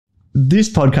This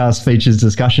podcast features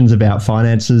discussions about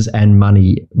finances and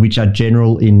money, which are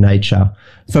general in nature.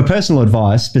 For personal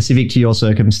advice specific to your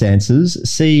circumstances,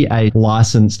 see a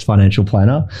licensed financial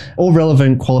planner or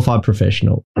relevant qualified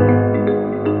professional.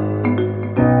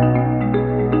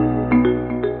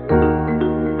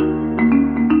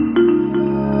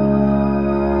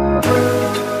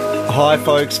 Hi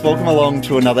folks, welcome along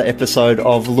to another episode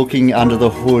of Looking Under the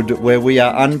Hood, where we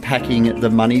are unpacking the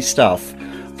money stuff.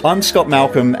 I'm Scott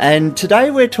Malcolm, and today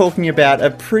we're talking about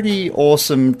a pretty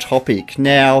awesome topic.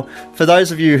 Now, for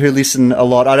those of you who listen a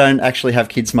lot, I don't actually have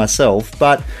kids myself,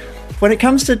 but when it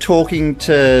comes to talking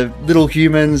to little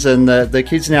humans and the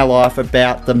kids in our life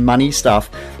about the money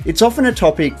stuff, it's often a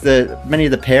topic that many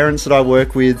of the parents that I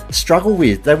work with struggle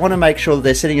with. They want to make sure that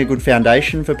they're setting a good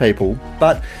foundation for people,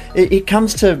 but it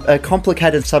comes to a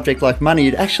complicated subject like money,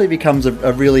 it actually becomes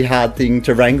a really hard thing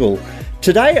to wrangle.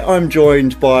 Today I'm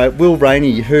joined by Will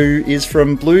Rainey, who is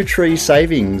from Blue Tree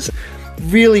Savings.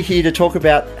 Really here to talk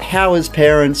about how as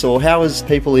parents or how as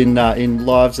people in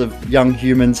lives of young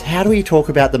humans, how do we talk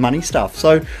about the money stuff?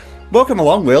 So welcome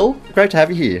along, Will. Great to have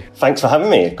you here. Thanks for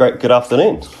having me. Good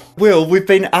afternoon. Will, we've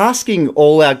been asking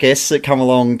all our guests that come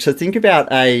along to think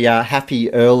about a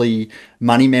happy early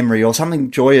money memory or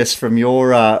something joyous from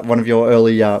your one of your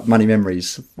early money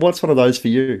memories. What's one of those for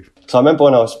you? So I remember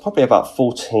when I was probably about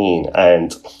 14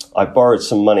 and I borrowed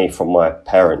some money from my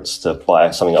parents to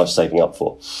buy something I was saving up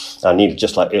for. I needed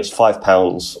it was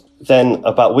 £5. Then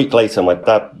about a week later, my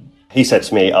dad, he said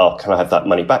to me, "Oh, can I have that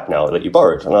money back now that you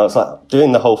borrowed?" And I was like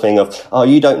doing the whole thing of, "Oh,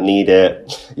 you don't need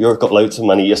it. You've got loads of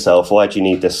money yourself. Why do you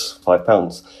need this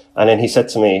 £5? And then he said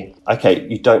to me, "Okay,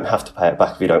 you don't have to pay it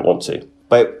back if you don't want to."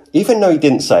 But even though he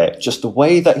didn't say it, just the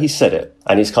way that he said it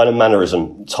and his kind of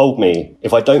mannerism told me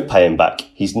if I don't pay him back,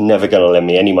 he's never going to lend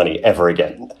me any money ever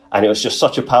again. And it was just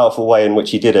such a powerful way in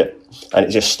which he did it. And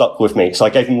it just stuck with me. So I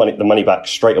gave him the money back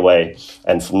straight away.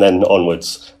 And from then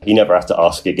onwards, he never had to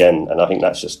ask again. And I think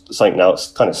that's just something now that's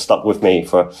kind of stuck with me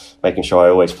for making sure I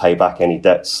always pay back any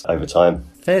debts over time.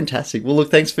 Fantastic. Well, look,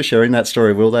 thanks for sharing that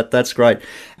story, Will. That's great.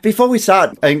 Before we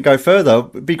start and go further,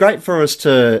 it'd be great for us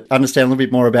to understand a little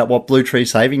bit more about what Blue Tree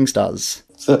Savings does.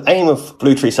 So the aim of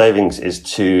Blue Tree Savings is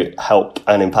to help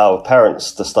and empower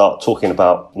parents to start talking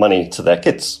about money to their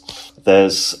kids.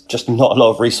 There's just not a lot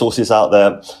of resources out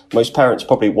there. Most parents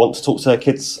probably want to talk to their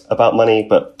kids about money,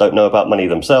 but don't know about money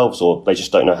themselves, or they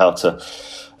just don't know how to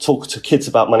talk to kids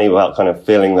about money without kind of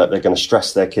feeling that they're going to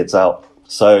stress their kids out.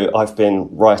 So I've been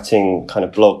writing kind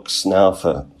of blogs now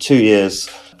for 2 years,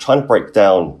 trying to break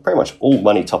down pretty much all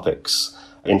money topics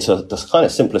into this kind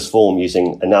of simplest form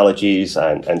using analogies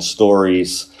and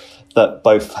stories that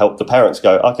both help the parents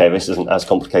go, okay, this isn't as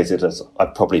complicated as I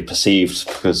probably perceived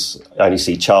because I only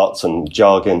see charts and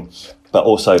jargon, but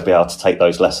also be able to take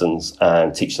those lessons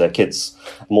and teach their kids.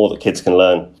 The more that kids can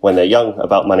learn when they're young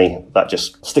about money, that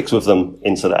just sticks with them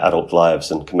into their adult lives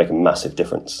and can make a massive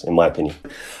difference, in my opinion.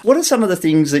 What are some of the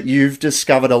things that you've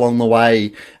discovered along the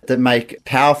way that make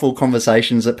powerful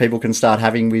conversations that people can start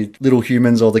having with little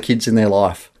humans or the kids in their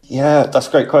life? Yeah, that's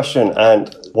a great question.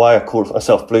 And why I call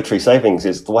myself Blue Tree Savings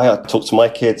is the way I talk to my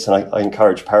kids, and I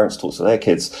encourage parents to talk to their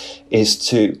kids, is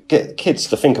to get kids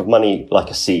to think of money like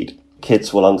a seed.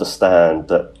 Kids will understand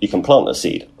that you can plant a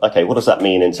seed. Okay, what does that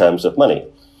mean in terms of money?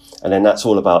 And then that's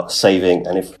all about saving.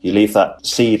 And if you leave that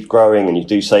seed growing and you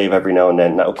do save every now and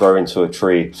then, that will grow into a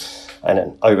tree. And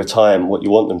then over time, what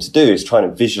you want them to do is try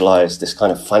and visualize this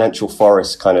kind of financial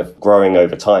forest kind of growing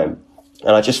over time.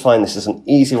 And I just find this is an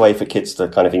easy way for kids to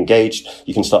kind of engage.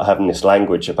 You can start having this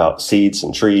language about seeds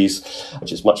and trees,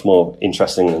 which is much more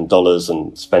interesting than dollars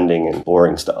and spending and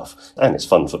boring stuff. And it's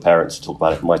fun for parents to talk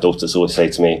about it. My daughters always say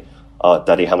to me,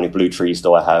 "Daddy, how many blue trees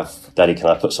do I have? Daddy, can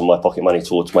I put some of my pocket money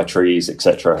towards my trees,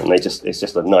 etc." And it's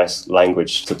just a nice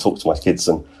language to talk to my kids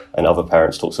and other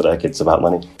parents talk to their kids about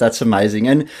money. That's amazing.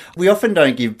 And we often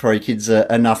don't give probably kids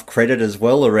enough credit as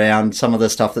well around some of the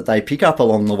stuff that they pick up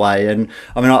along the way. And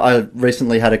I mean, I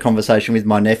recently had a conversation with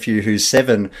my nephew who's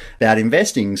 7 about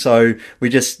investing. So we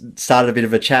just started a bit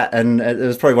of a chat, and it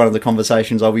was probably one of the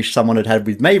conversations I wish someone had had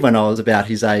with me when I was about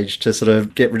his age to sort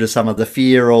of get rid of some of the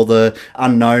fear or the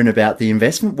unknown about the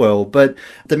investment world. But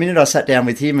the minute I sat down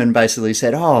with him and basically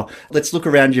said, "Oh, let's look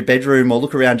around your bedroom or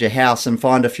look around your house and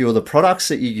find a few of the products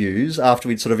that you use," after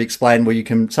we'd sort of explained where you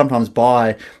can sometimes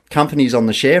buy companies on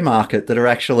the share market that are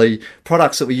actually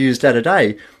products that we use day to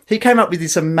day, he came up with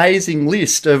this amazing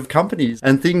list of companies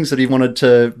and things that he wanted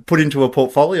to put into a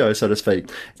portfolio, so to speak.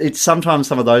 It's sometimes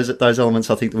some of those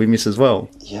elements I think that we miss as well.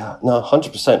 Yeah, no,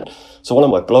 100%. So one of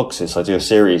my blogs is I do a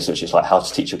series which is like how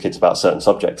to teach your kids about certain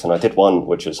subjects. And I did one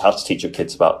which was how to teach your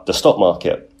kids about the stock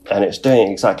market. And it's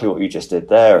doing exactly what you just did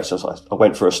there. It's just, I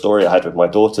went through a story I had with my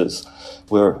daughters.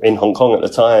 We were in Hong Kong at the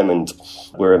time and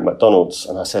we were in McDonald's.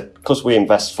 And I said, because we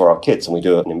invest for our kids and we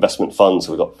do an investment fund,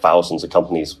 so we've got thousands of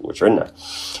companies which are in there.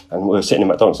 And we were sitting in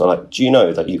McDonald's. They're like, do you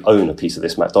know that you own a piece of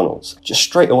this McDonald's? Just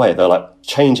straight away, they're like,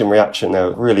 change in reaction.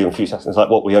 They're really enthusiastic. It's like,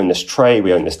 what, we own this tray,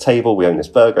 we own this table, we own this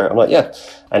burger. I'm like, yeah.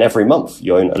 And every month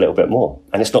you own a little bit more.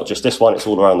 And it's not just this one, it's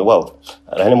all around the world.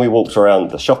 And then we walked around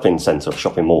the shopping centre,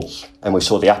 shopping mall, and we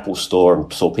saw the Apple store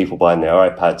and saw people buying their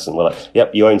iPads. And we're like,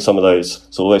 yep, you own some of those.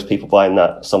 So all those people buying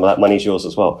that, some of that money's yours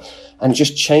as well. And it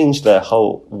just changed their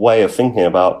whole way of thinking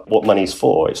about what money's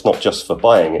for. It's not just for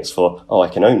buying, it's for, oh, I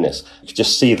can own this. You could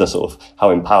just see the sort of how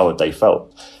empowered they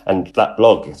felt. And that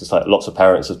blog, it's like lots of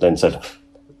parents have then said,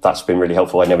 that's been really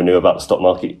helpful. I never knew about the stock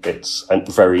market. It's a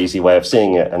very easy way of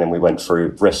seeing it. And then we went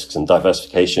through risks and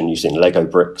diversification using Lego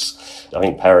bricks. I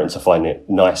think parents are finding it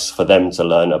nice for them to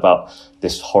learn about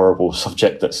this horrible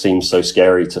subject that seems so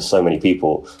scary to so many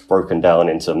people, broken down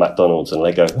into McDonald's and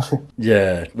Lego.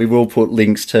 Yeah, we will put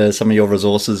links to some of your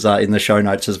resources in the show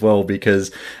notes as well,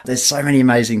 because there's so many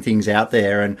amazing things out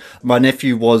there. And my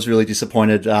nephew was really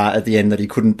disappointed at the end that he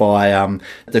couldn't buy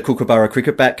the Kookaburra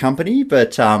Cricket Bat Company,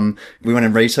 but we went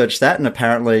and researched that, and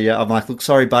apparently I'm like, look,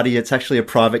 sorry, buddy, it's actually a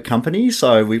private company,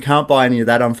 so we can't buy any of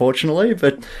that, unfortunately.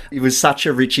 But it was such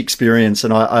a rich experience,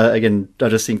 and I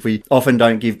just think we often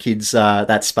don't give kids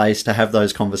that space to have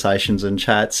those conversations and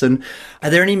chats. And are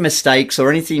there any mistakes or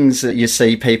any things that you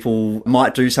see people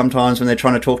might do sometimes when they're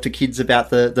trying to talk to kids about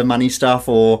the money stuff,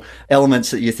 or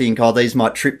elements that you think, oh, these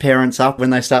might trip parents up when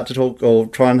they start to talk or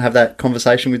try and have that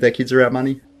conversation with their kids around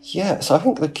money? Yeah, so I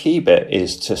think the key bit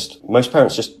is just most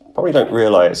parents just probably don't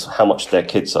realise how much their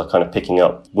kids are kind of picking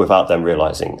up without them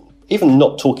realising. Even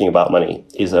not talking about money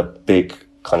is a big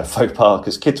kind of faux pas,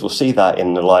 because kids will see that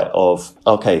in the light of,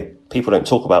 okay, people don't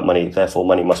talk about money, therefore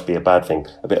money must be a bad thing.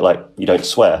 A bit like you don't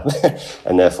swear,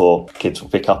 and therefore kids will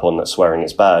pick up on that swearing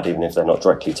is bad, even if they're not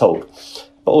directly told.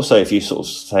 But also if you sort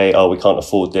of say, oh, we can't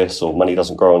afford this, or money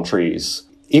doesn't grow on trees,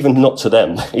 even not to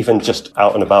them, even just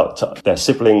out and about to their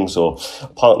siblings or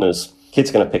partners, kids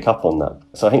are going to pick up on that.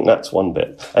 So I think that's one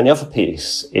bit. And the other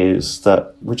piece is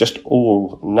that we just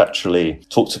all naturally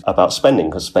talked about spending,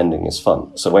 because spending is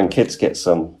fun. So when kids get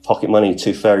some pocket money,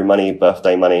 tooth fairy money,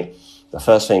 birthday money, the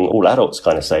first thing all adults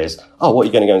kind of say is, oh, what are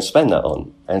you going to go and spend that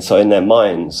on? And so in their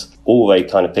minds, all they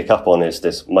kind of pick up on is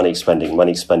this money spending,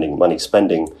 money spending, money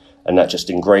spending. And that just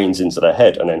ingrains into their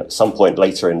head. And then at some point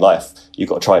later in life, you've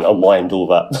got to try and unwind all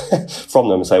that from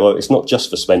them and say, well, it's not just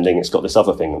for spending, it's got this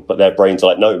other thing. But their brains are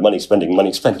like, no, money spending,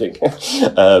 money spending.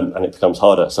 And it becomes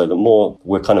harder. So the more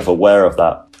we're kind of aware of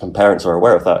that, and parents are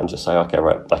aware of that, and just say, okay,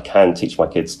 right, I can teach my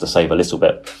kids to save a little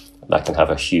bit, that can have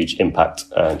a huge impact.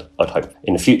 And I'd hope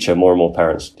in the future, more and more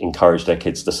parents encourage their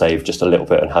kids to save just a little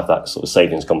bit and have that sort of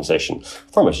savings conversation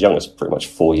from as young as pretty much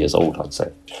 4 years old, I'd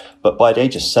say. But by the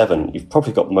age of 7, you've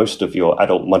probably got most of your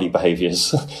adult money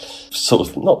behaviours sort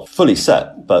of not fully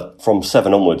set, but from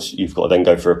 7 onwards, you've got to then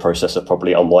go through a process of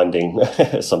probably unwinding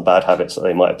some bad habits that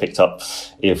they might have picked up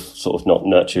if sort of not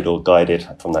nurtured or guided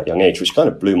from that young age, which kind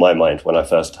of blew my mind when I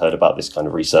first heard about this kind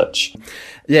of research.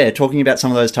 Yeah, talking about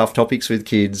some of those tough topics with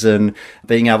kids and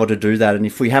being able to do that. And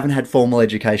if we haven't had formal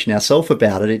education ourselves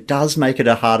about it, it does make it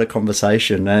a harder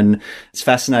conversation. And it's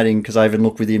fascinating because I even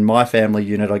look within my family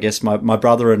unit, I guess my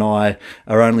brother and I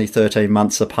are only 13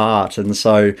 months apart. And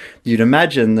so you'd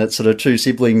imagine that sort of 2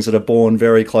 siblings that are born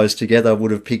very close together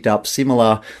would have picked up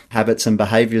similar habits and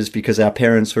behaviours because our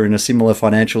parents were in a similar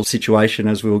financial situation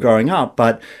as we were growing up.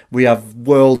 But we are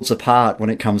worlds apart when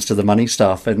it comes to the money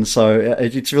stuff. And so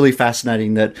it's really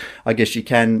fascinating that I guess you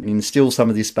can instill some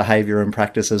of this behaviour and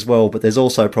practice as well, but there's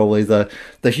also probably the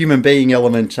human being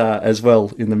element as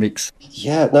well in the mix.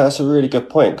 Yeah, no, that's a really good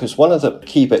point, because one of the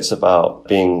key bits about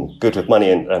being good with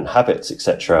money and habits,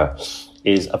 etc.,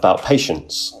 is about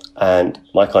patience. And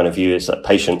my kind of view is that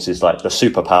patience is like the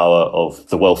superpower of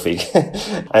the wealthy.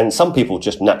 And some people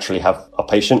just naturally are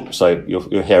patient. So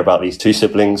you'll hear about these 2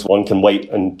 siblings. One can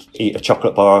wait and eat a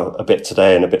chocolate bar a bit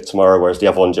today and a bit tomorrow, whereas the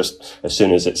other one just, as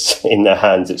soon as it's in their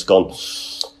hands, it's gone.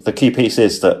 The key piece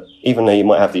is that even though you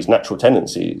might have these natural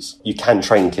tendencies, you can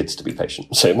train kids to be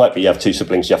patient. So it might be you have 2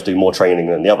 siblings, you have to do more training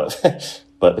than the other.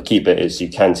 But the key bit is you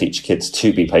can teach kids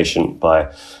to be patient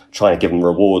by trying to give them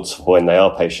rewards for when they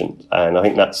are patient. And I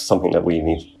think that's something that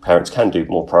parents can do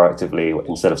more proactively,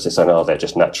 instead of just saying, oh, they're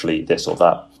just naturally this or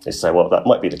that. Is say, well, that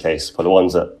might be the case. For the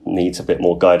ones that need a bit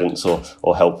more guidance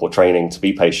or help or training to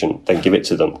be patient, then give it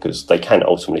to them, because they can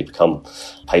ultimately become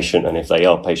patient. And if they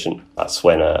are patient, that's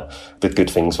when the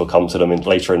good things will come to them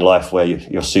later in life, where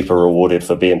you're super rewarded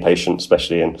for being patient,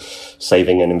 especially in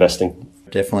saving and investing.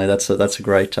 Definitely, that's a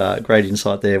great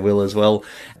insight there, Will, as well.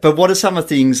 But what are some of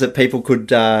the things that people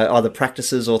could either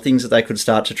practices or things that they could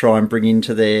start to try and bring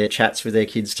into their chats with their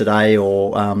kids today,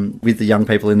 or with the young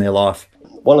people in their life?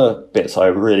 One of the bits I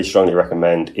really strongly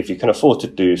recommend, if you can afford to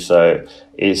do so,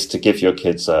 is to give your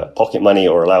kids pocket money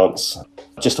or allowance,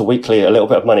 just a little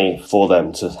bit of money for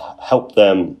them to help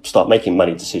them start making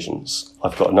money decisions.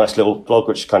 I've got a nice little blog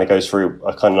which kind of goes through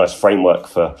a kind of nice framework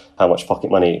for how much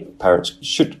pocket money parents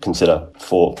should consider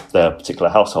for their particular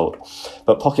household.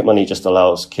 But pocket money just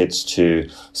allows kids to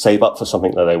save up for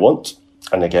something that they want.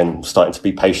 And again, starting to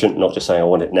be patient, not just saying I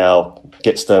want it now,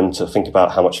 gets them to think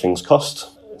about how much things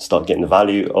cost, start getting the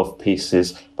value of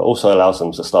pieces, but also allows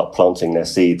them to start planting their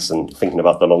seeds and thinking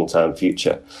about the long-term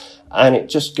future. And it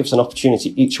just gives an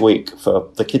opportunity each week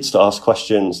for the kids to ask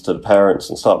questions to the parents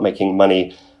and start making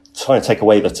money, trying to take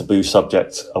away the taboo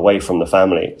subject away from the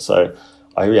family. So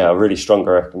I really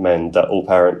strongly recommend that all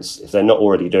parents, if they're not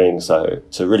already doing so,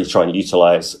 to really try and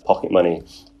utilize pocket money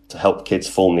to help kids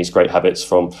form these great habits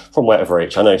from whatever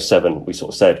age. I know 7, we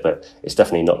sort of said, but it's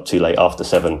definitely not too late. After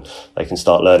 7, they can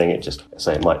start learning it. Just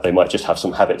say they might just have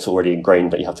some habits already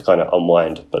ingrained that you have to kind of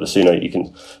unwind. But the sooner you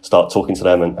can start talking to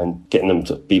them and getting them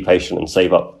to be patient and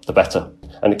save up, the better.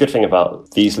 And the good thing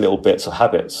about these little bits of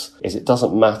habits is it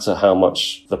doesn't matter how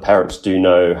much the parents do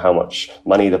know, how much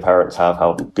money the parents have,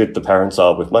 how good the parents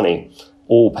are with money.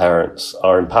 All parents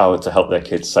are empowered to help their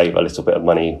kids save a little bit of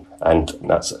money, and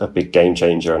that's a big game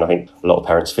changer. And I think a lot of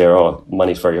parents fear,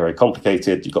 money's very, very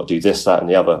complicated, you've got to do this, that and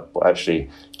the other. But actually,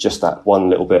 just that one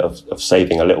little bit of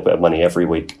saving a little bit of money every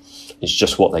week is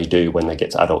just what they do when they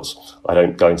get to adults. I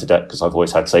don't go into debt because I've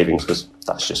always had savings, because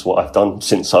that's just what I've done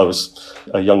since I was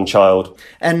a young child.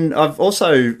 And I've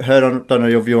also heard, I don't know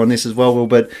your view on this as well, Will,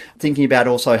 but thinking about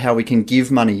also how we can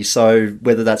give money. So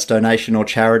whether that's donation or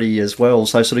charity as well.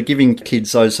 So sort of giving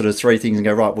kids those sort of 3 things and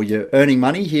go, right, well, you're earning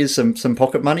money, here's some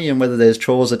pocket money, and whether there's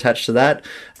chores attached to that,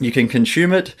 you can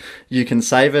consume it, you can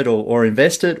save it or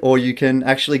invest it, or you can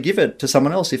actually give it to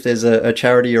someone else if there's a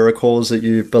charity or a cause that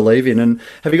you believe in. And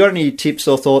have you got any tips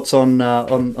or thoughts on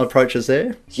approaches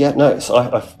there? Yeah, no, I'm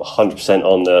 100%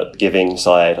 on the giving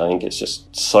side. I think it's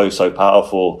just so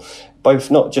powerful, both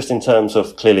not just in terms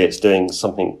of clearly it's doing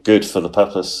something good for the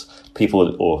purpose,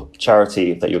 people or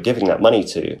charity that you're giving that money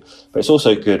to, but it's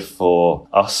also good for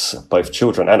us, both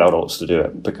children and adults, to do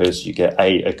it, because you get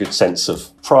a good sense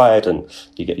of pride, and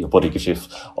your body gives you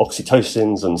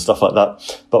oxytocins and stuff like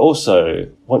that. But also,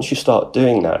 once you start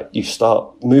doing that, you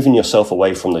start moving yourself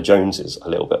away from the Joneses a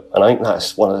little bit. And I think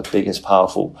that's one of the biggest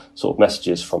powerful sort of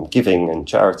messages from giving and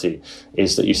charity,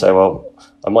 is that you say, well,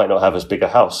 I might not have as big a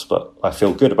house, but I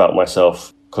feel good about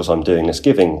myself because I'm doing this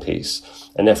giving piece.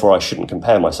 And therefore I shouldn't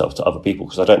compare myself to other people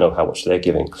because I don't know how much they're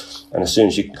giving. And as soon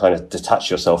as you can kind of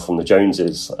detach yourself from the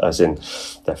Joneses, as in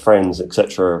their friends,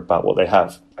 etc., about what they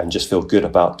have, and just feel good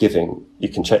about giving, you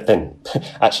can check, then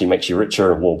actually makes you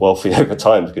richer and more wealthy over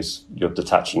time, because you're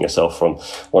detaching yourself from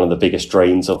one of the biggest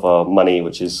drains of our money,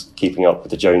 which is keeping up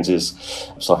with the Joneses.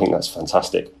 So I think that's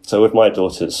fantastic. So with my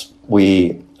daughters,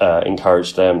 we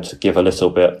encourage them to give a little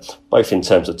bit, both in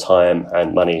terms of time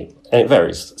and money. And it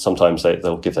varies. Sometimes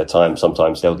they'll give their time,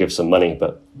 sometimes they'll give some money,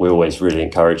 but we always really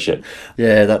encourage it.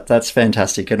 Yeah, that's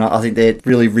fantastic. And I think they're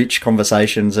really rich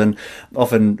conversations, and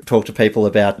often talk to people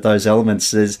about those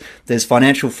elements. There's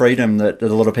financial freedom that a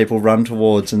lot of people run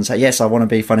towards and say, yes, I want to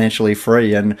be financially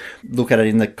free, and look at it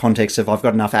in the context of I've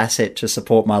got enough asset to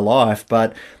support my life,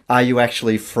 but are you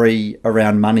actually free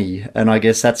around money? And I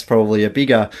guess that's probably a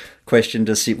bigger question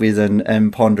to sit with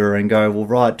and ponder and go, well,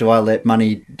 right, do I let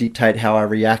money dictate how I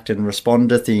react and respond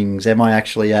to things? Am I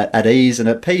actually at ease and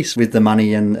at peace with the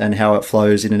money and how it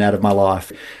flows in and out of my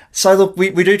life? So look,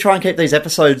 we do try and keep these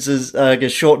episodes as I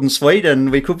guess short and sweet,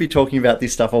 and we could be talking about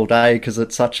this stuff all day because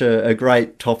it's such a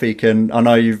great topic. And I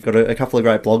know you've got a couple of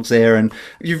great blogs there, and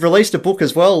you've released a book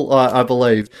as well, I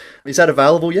believe. Is that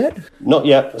available yet? Not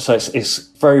yet. So it's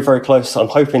very, very close. I'm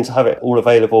hoping to have it all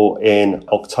available in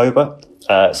October.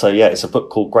 It's a book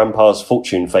called Grandpa's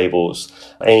Fortune Fables,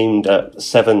 aimed at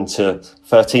 7 to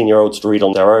 13-year-olds to read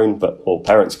on their own, or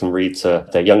parents can read to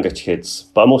their younger kids.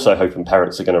 But I'm also hoping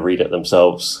parents are going to read it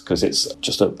themselves, because it's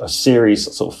just a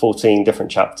series, sort of 14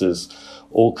 different chapters,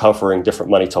 all covering different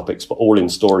money topics, but all in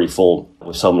story form,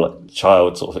 with some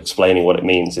child sort of explaining what it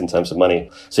means in terms of money.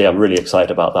 So yeah, I'm really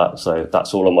excited about that. So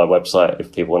that's all on my website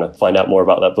if people want to find out more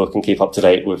about that book and keep up to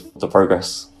date with the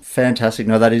progress. Fantastic.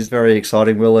 No, that is very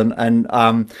exciting, Will. And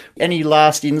any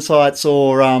last insights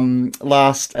or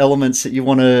last elements that you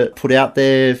want to put out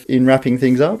there in wrapping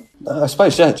things up? I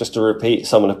suppose, yeah, just to repeat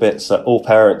some of the bits that all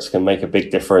parents can make a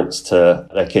big difference to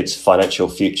their kids' financial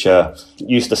future.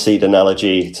 Use the seed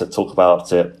analogy to talk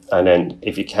about it. And then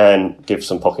if you can, give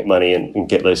some pocket money and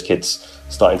get those kids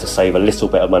starting to save a little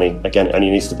bit of money. Again, it only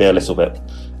needs to be a little bit.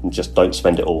 And just don't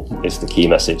spend it all is the key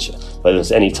message. But if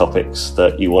there's any topics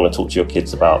that you want to talk to your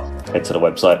kids about, head to the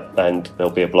website and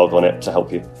there'll be a blog on it to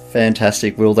help you.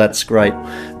 Fantastic, Will. That's great.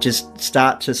 Just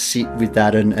start to sit with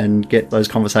that and get those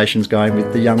conversations going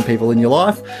with the young people in your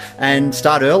life and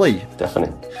start early.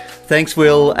 Definitely. Thanks,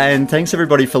 Will, and thanks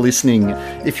everybody for listening.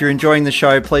 If you're enjoying the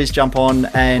show, please jump on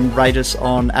and rate us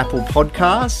on Apple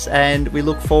Podcasts, and we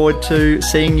look forward to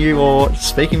seeing you or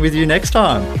speaking with you next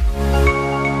time.